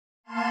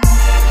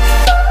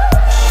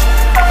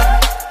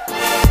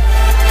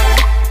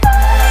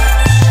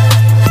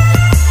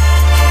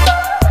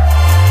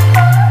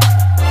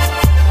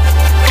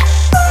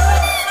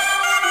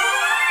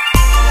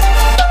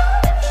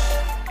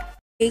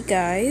Hey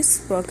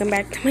guys, welcome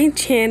back to my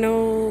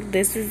channel.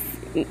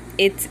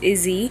 It's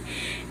Izzy,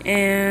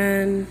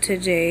 and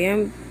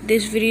today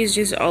this video is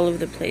just all over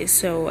the place.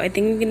 So I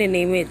think I'm gonna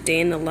name it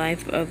 "Day in the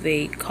Life of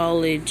a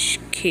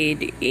College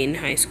Kid in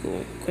High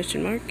School?"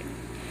 Question mark.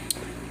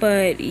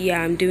 But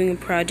yeah, I'm doing a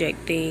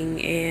project thing,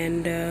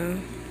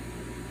 and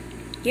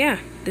yeah,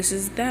 this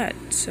is that.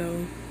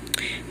 So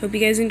hope you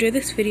guys enjoy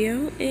this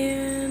video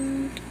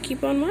and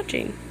keep on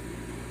watching.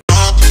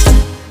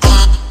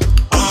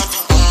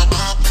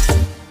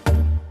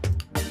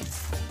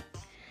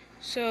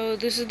 So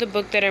this is the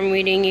book that I'm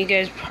reading. You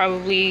guys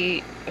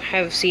probably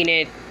have seen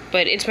it,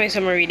 but it's my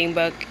summer reading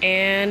book,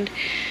 and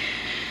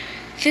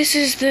this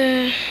is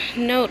the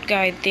note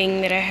guide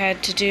thing that I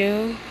had to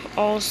do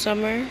all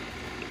summer,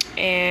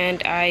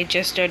 and I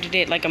just started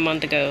it like a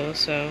month ago.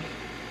 So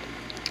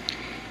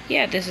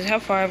yeah, this is how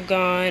far I've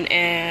gone,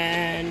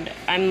 and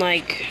I'm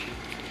like,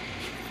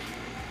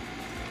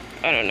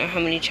 I don't know how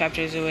many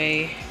chapters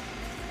away.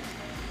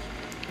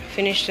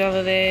 Finished all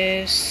of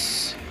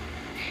this.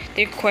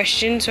 They're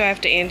questions, so I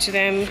have to answer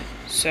them.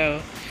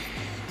 So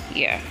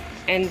yeah,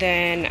 and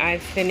then I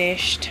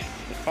finished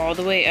all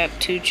the way up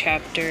to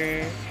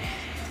chapter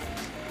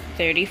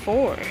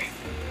 34,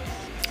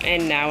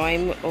 and now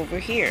I'm over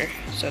here.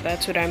 So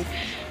that's what I'm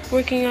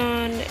working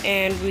on,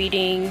 and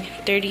reading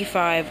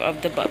 35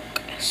 of the book.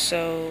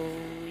 So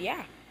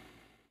yeah.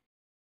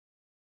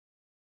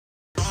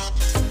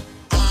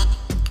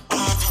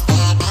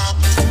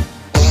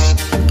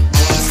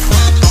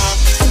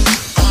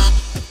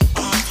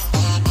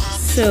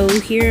 So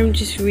here I'm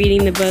just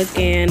reading the book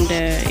and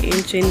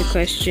answering the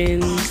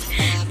questions.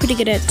 Pretty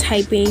good at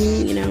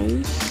typing, you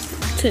know.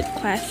 Took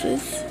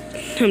classes.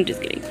 I'm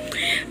just kidding.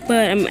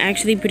 But I'm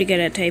actually pretty good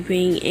at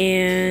typing,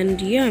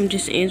 and yeah, I'm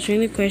just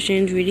answering the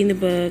questions, reading the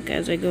book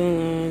as I go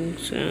along.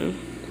 So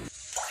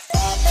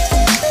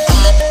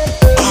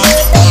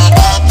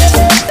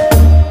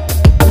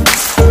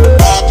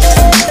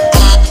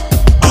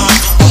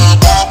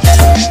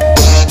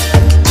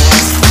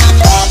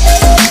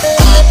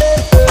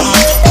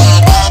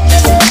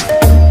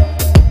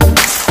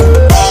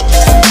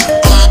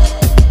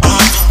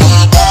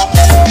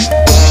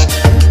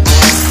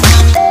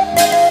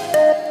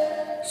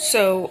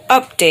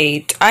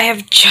update, I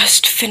have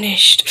just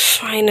finished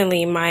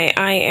finally my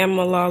I Am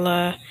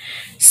Malala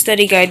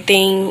study guide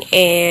thing,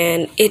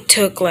 and it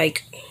took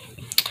like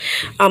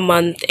a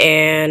month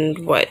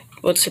and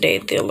what's today?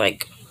 They're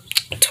like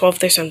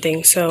 12th or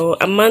something, so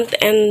a month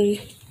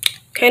and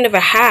kind of a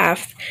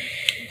half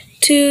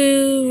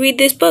to read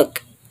this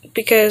book,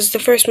 because the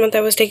first month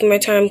I was taking my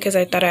time because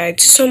I thought I had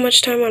so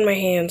much time on my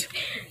hands.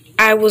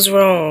 I was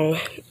wrong,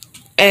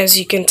 as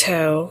you can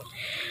tell,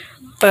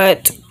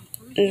 but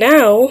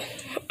now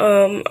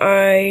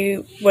I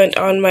went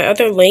on my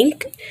other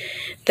link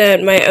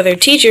that my other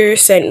teacher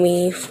sent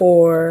me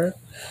for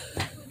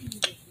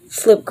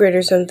Flipgrid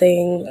or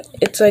something.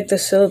 It's like the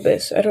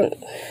syllabus. I don't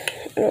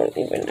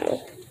even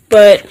know.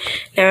 But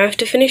now I have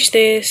to finish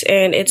this,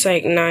 and it's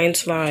like 9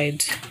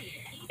 slides,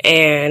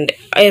 and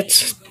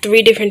it's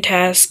 3 different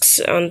tasks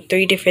on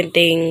 3 different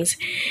things,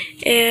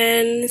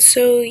 and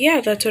so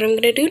yeah, that's what I'm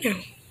gonna do now.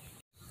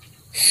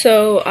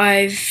 So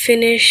I've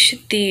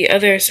finished the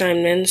other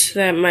assignments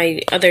that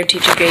my other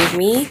teacher gave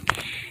me,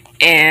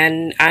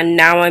 and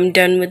now I'm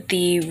done with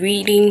the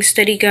reading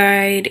study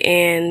guide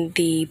and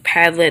the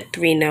Padlet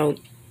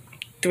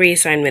 3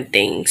 assignment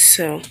things.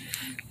 So I'm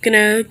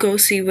gonna go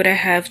see what I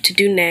have to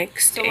do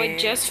next. So I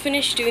just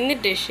finished doing the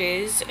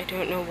dishes. I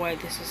don't know why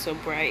this is so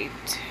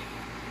bright,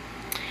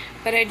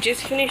 but I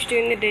just finished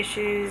doing the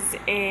dishes,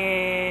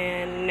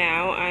 and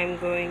now I'm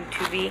going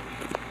to be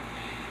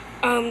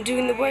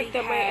doing the work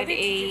that my other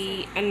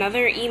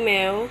another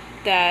email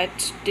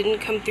that didn't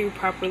come through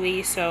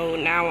properly. So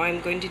now I'm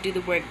going to do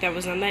the work that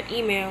was on that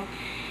email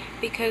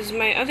because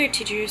my other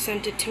teacher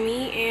sent it to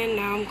me, and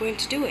now I'm going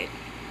to do it.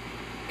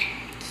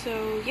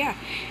 So yeah,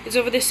 it's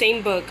over the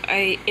same book.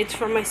 It's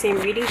from my same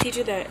reading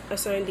teacher that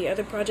assigned the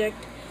other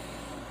project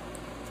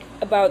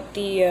about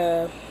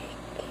the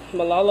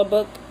Malala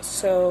book.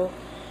 So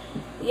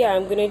yeah,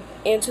 I'm gonna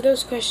answer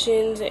those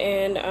questions,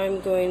 and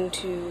I'm going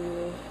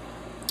to,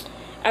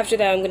 after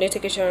that, I'm going to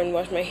take a shower and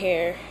wash my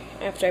hair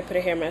after I put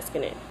a hair mask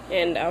in it.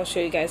 And I'll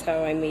show you guys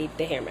how I made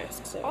the hair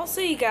mask. So.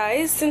 Also, you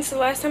guys, since the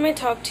last time I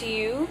talked to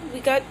you, we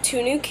got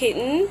 2 new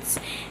kittens.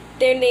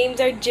 Their names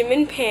are Jim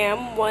and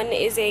Pam. One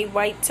is a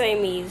white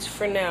Siamese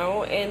for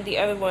now, and the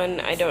other one,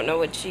 I don't know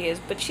what she is,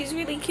 but she's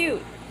really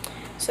cute.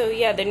 So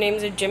yeah, their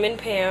names are Jim and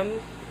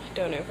Pam. I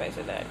don't know if I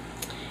said that.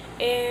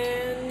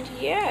 And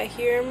yeah,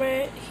 here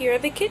are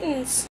the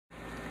kittens.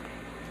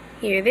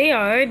 Here they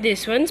are.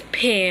 This one's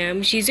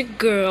Pam. She's a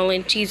girl,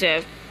 and she's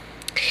a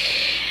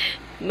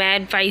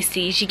mad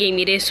feisty. She gave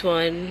me this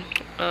one.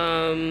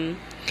 And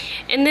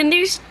then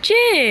there's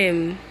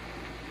Jim.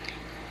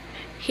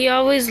 He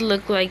always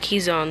looked like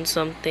he's on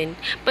something,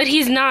 but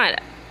he's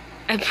not,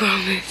 I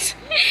promise.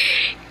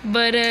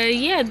 But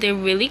yeah, they're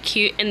really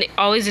cute, and they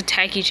always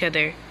attack each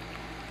other.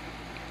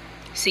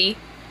 See?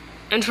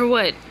 And for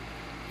what?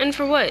 And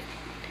for what?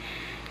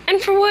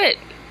 And for what?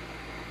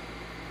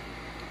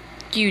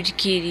 Cute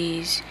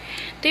kitties.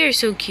 They're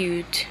so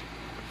cute.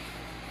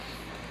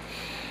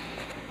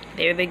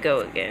 There they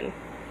go again.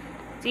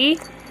 See?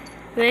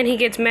 And then he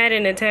gets mad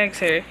and attacks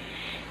her.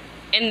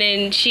 And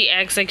then she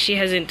acts like she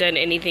hasn't done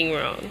anything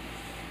wrong.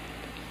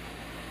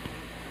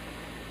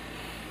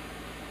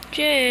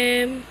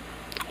 Jim.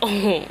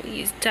 Oh,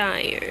 he's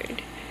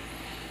tired.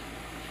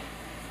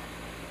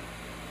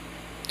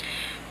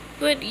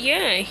 But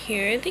yeah,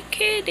 here are the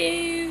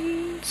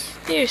kittens.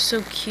 They're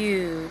so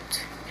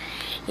cute.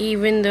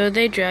 Even though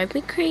they drive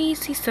me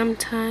crazy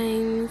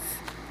sometimes.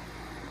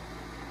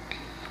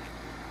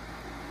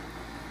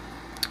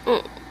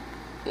 Oh,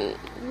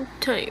 I'm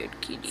tired,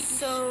 kitty.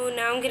 So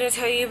now I'm gonna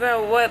tell you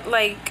about what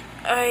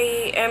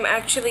I am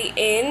actually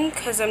in,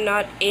 because I'm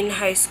not in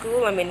high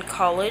school. I'm in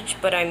college,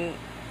 but I'm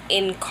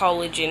in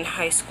college in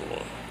high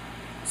school.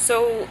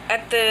 So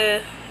at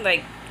the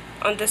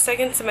on the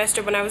second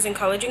semester when I was in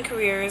college and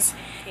careers,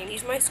 I came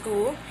to my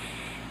school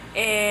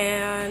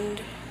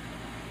and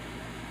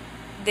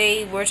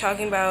they were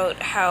talking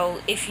about how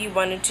if you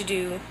wanted to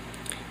do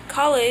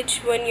college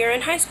when you're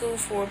in high school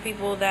for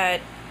people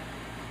that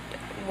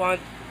want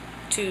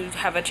to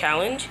have a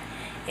challenge,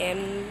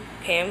 and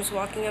Pam's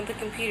walking on the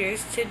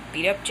computers to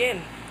beat up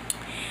Jim.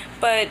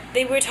 But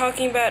they were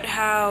talking about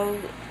how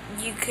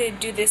you could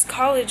do this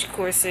college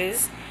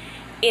courses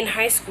in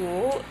high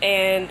school,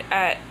 and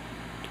at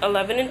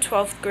 11th and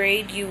 12th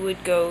grade you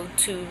would go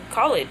to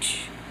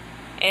college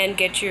and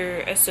get your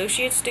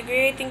associate's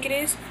degree, I think it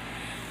is.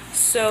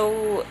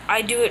 So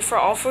I do it for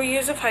all 4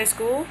 years of high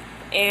school,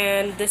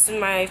 and this is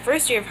my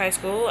first year of high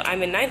school.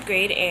 I'm in 9th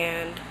grade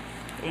and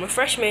I'm a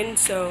freshman,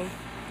 so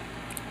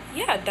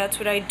yeah, that's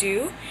what I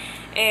do.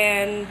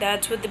 And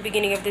that's what the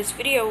beginning of this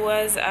video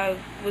was. I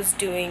was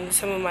doing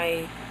some of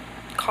my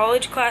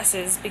college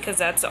classes because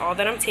that's all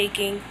that I'm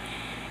taking.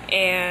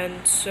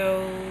 And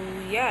so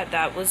yeah,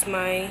 that was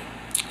my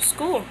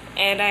school.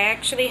 And I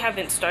actually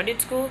haven't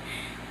started school.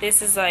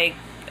 This is like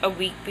a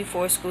week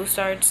before school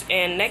starts,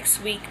 and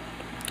next week,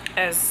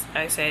 as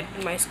I said,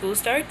 my school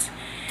starts.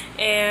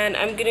 And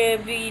I'm gonna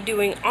be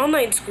doing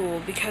online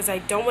school because I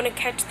don't want to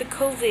catch the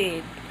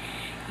COVID.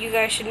 You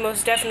guys should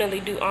most definitely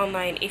do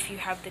online if you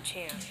have the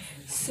chance.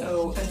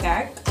 So I'm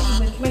back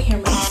with my hair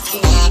mask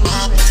and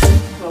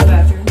my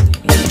bathroom.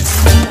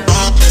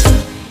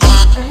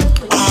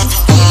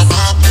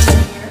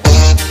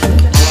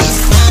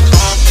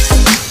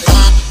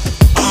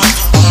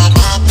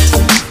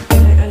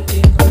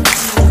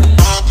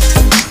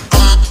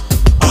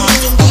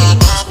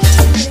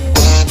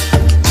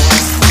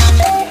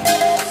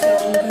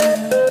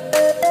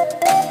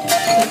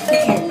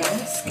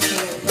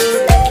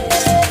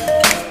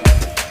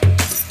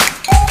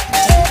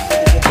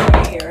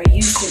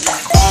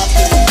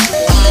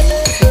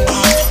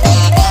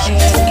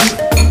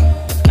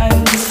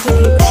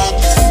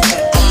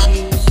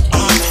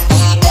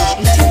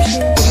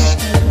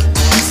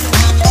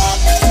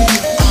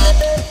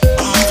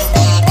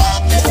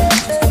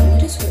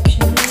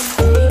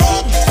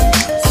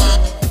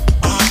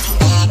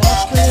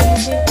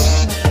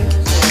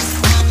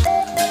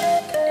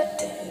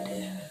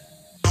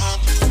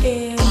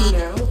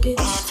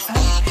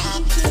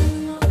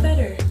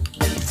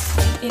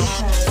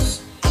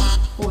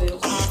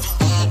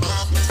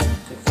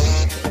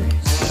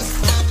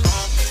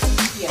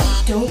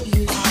 Don't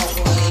use hot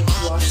water to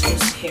wash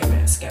this hair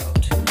mask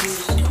out.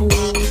 Use cold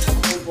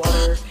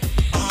water.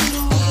 You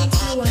know,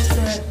 it's not like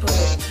that,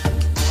 but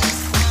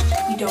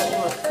you don't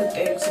want cooked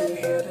eggs in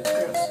your hair. That's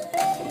gross.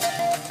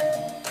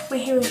 My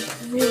hair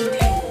is really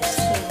tangled,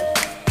 so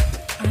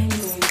I'm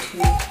going to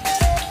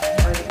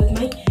part it with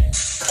my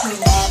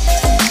comb.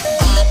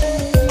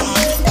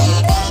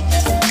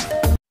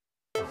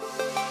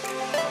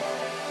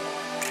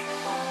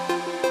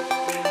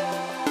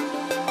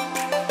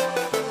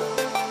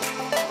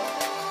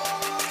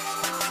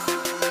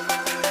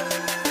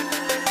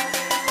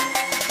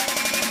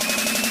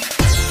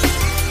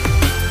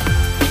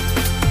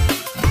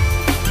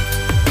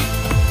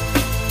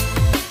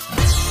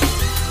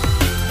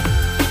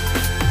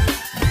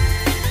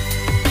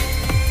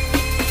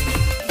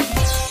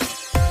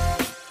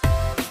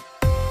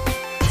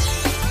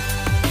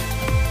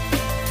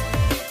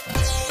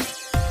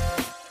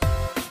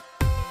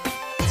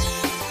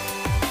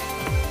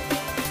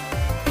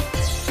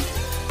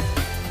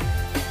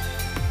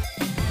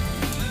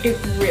 It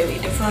really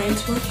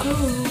defines what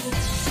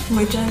girls,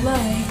 which I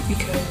like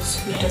because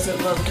who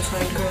doesn't love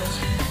defined girls?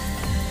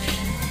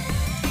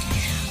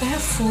 I have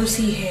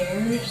 4C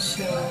hair,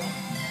 so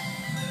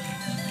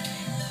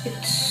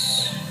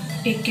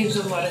it gives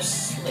a lot of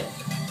slip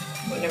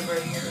whenever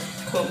you're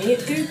combing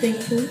it through,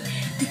 thankfully,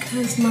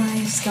 because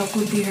my scalp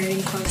would be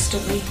hurting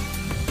constantly,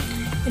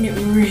 and it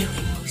really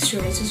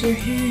moisturizes your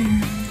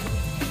hair.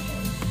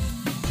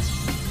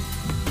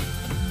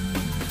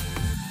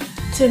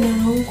 So now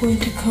I'm going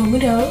to comb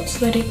it out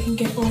so that it can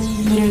get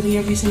on literally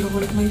every single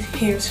one of my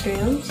hair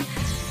strands.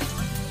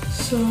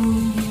 So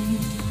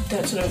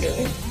that's what I'm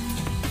doing.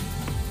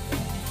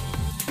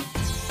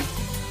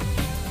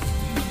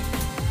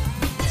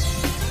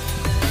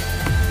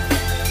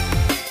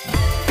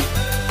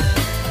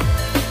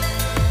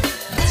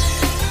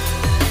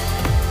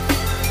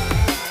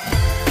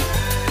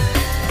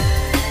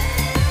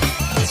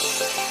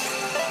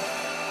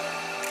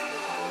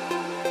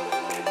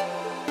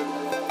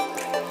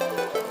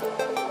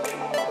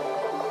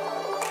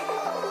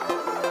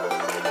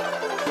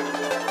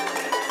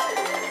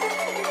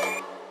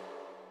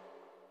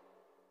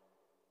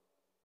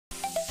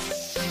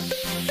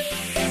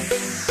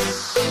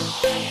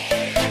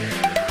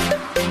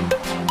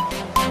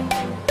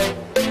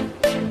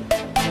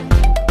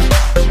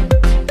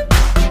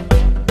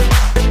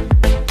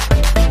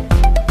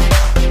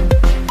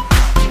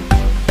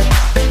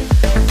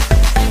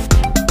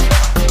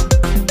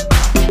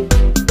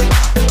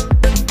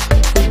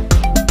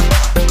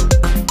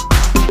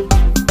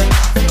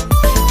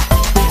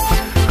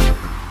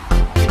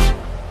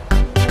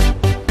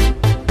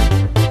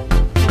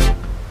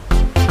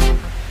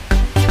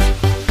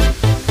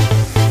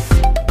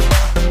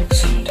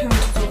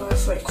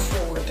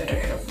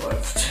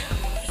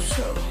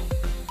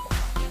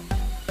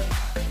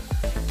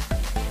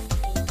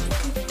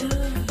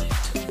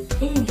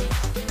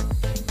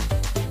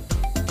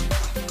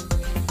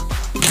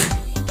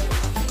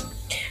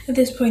 At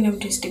this point, I'm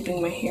just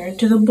dipping my hair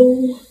into the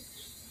bowl.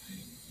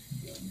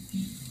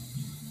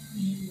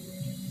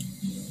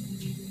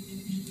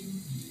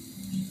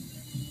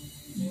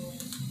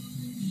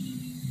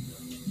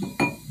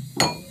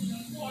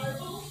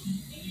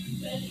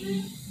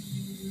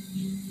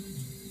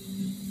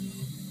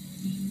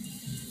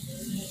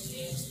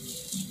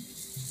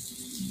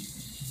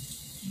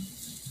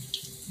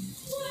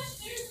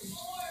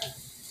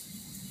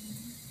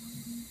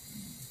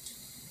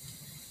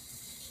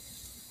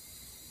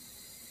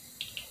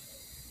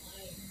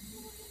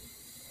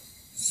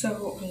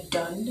 So I'm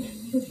done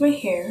with my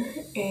hair,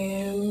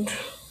 and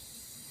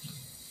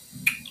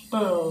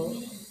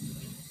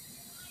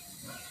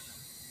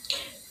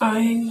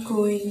I'm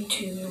going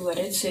to let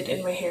it sit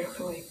in my hair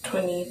for like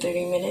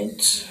 20-30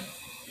 minutes,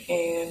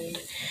 and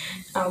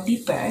I'll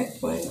be back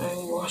when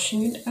I'm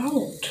washing it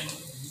out.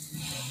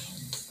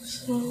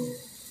 So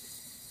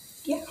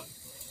yeah,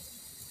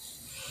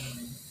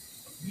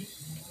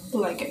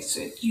 like I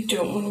said, you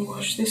don't want to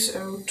wash this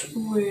out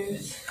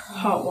with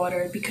hot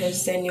water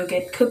because then you'll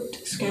get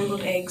cooked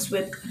scrambled eggs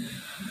with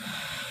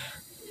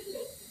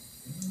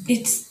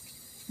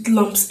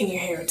lumps in your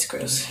hair. It's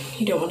gross.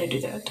 You don't want to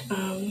do that.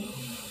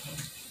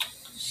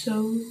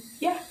 So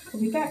yeah, I'll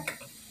be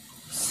back.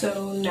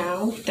 So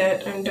now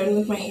that I'm done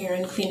with my hair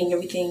and cleaning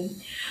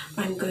everything,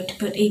 I'm going to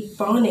put a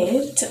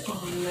bonnet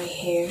on my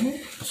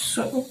hair.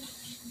 So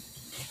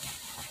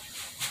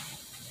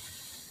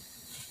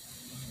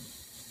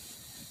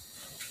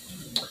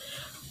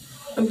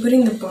I'm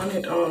putting the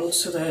bonnet on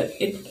so that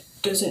it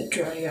doesn't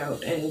dry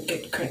out and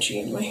get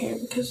crunchy in my hair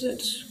because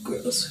it's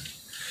gross.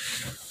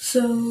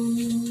 So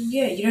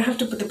yeah, you don't have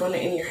to put the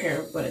bonnet in your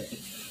hair, but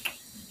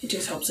it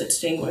just helps it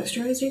stay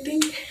moisturized, I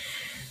think.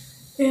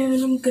 And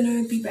I'm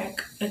gonna be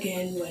back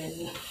again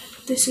when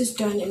this is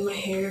done in my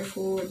hair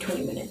for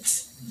 20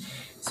 minutes.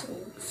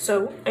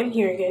 So I'm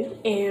here again,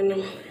 and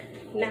I'm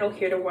now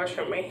here to wash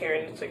out my hair,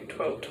 and it's like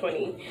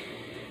 12:20.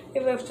 I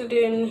left it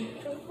in,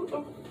 I don't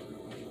know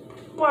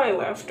why I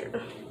left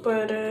her,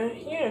 but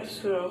yeah,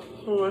 so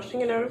I'm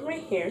washing it out of my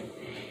hair.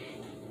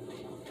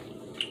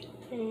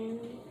 And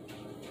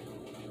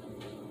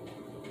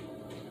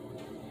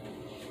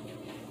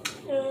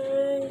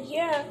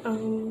yeah,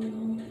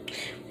 I'm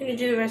gonna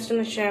do the rest in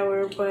the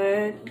shower,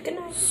 but good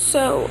night.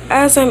 So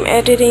as I'm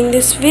editing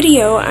this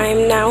video,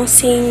 I'm now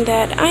seeing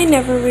that I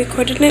never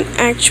recorded an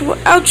actual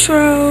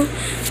outro,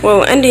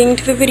 well, ending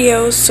to the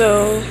video,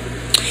 so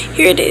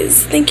here it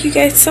is. Thank you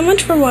guys so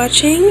much for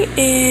watching,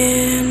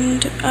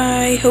 and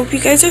I hope you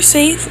guys are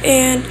safe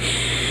and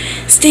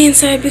stay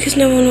inside because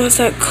no one wants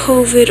that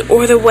COVID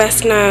or the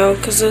West Nile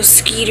because those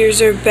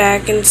skeeters are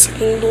back and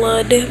sucking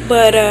blood.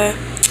 But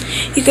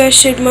you guys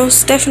should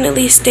most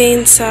definitely stay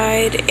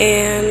inside,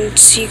 and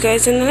see you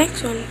guys in the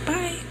next one.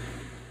 Bye.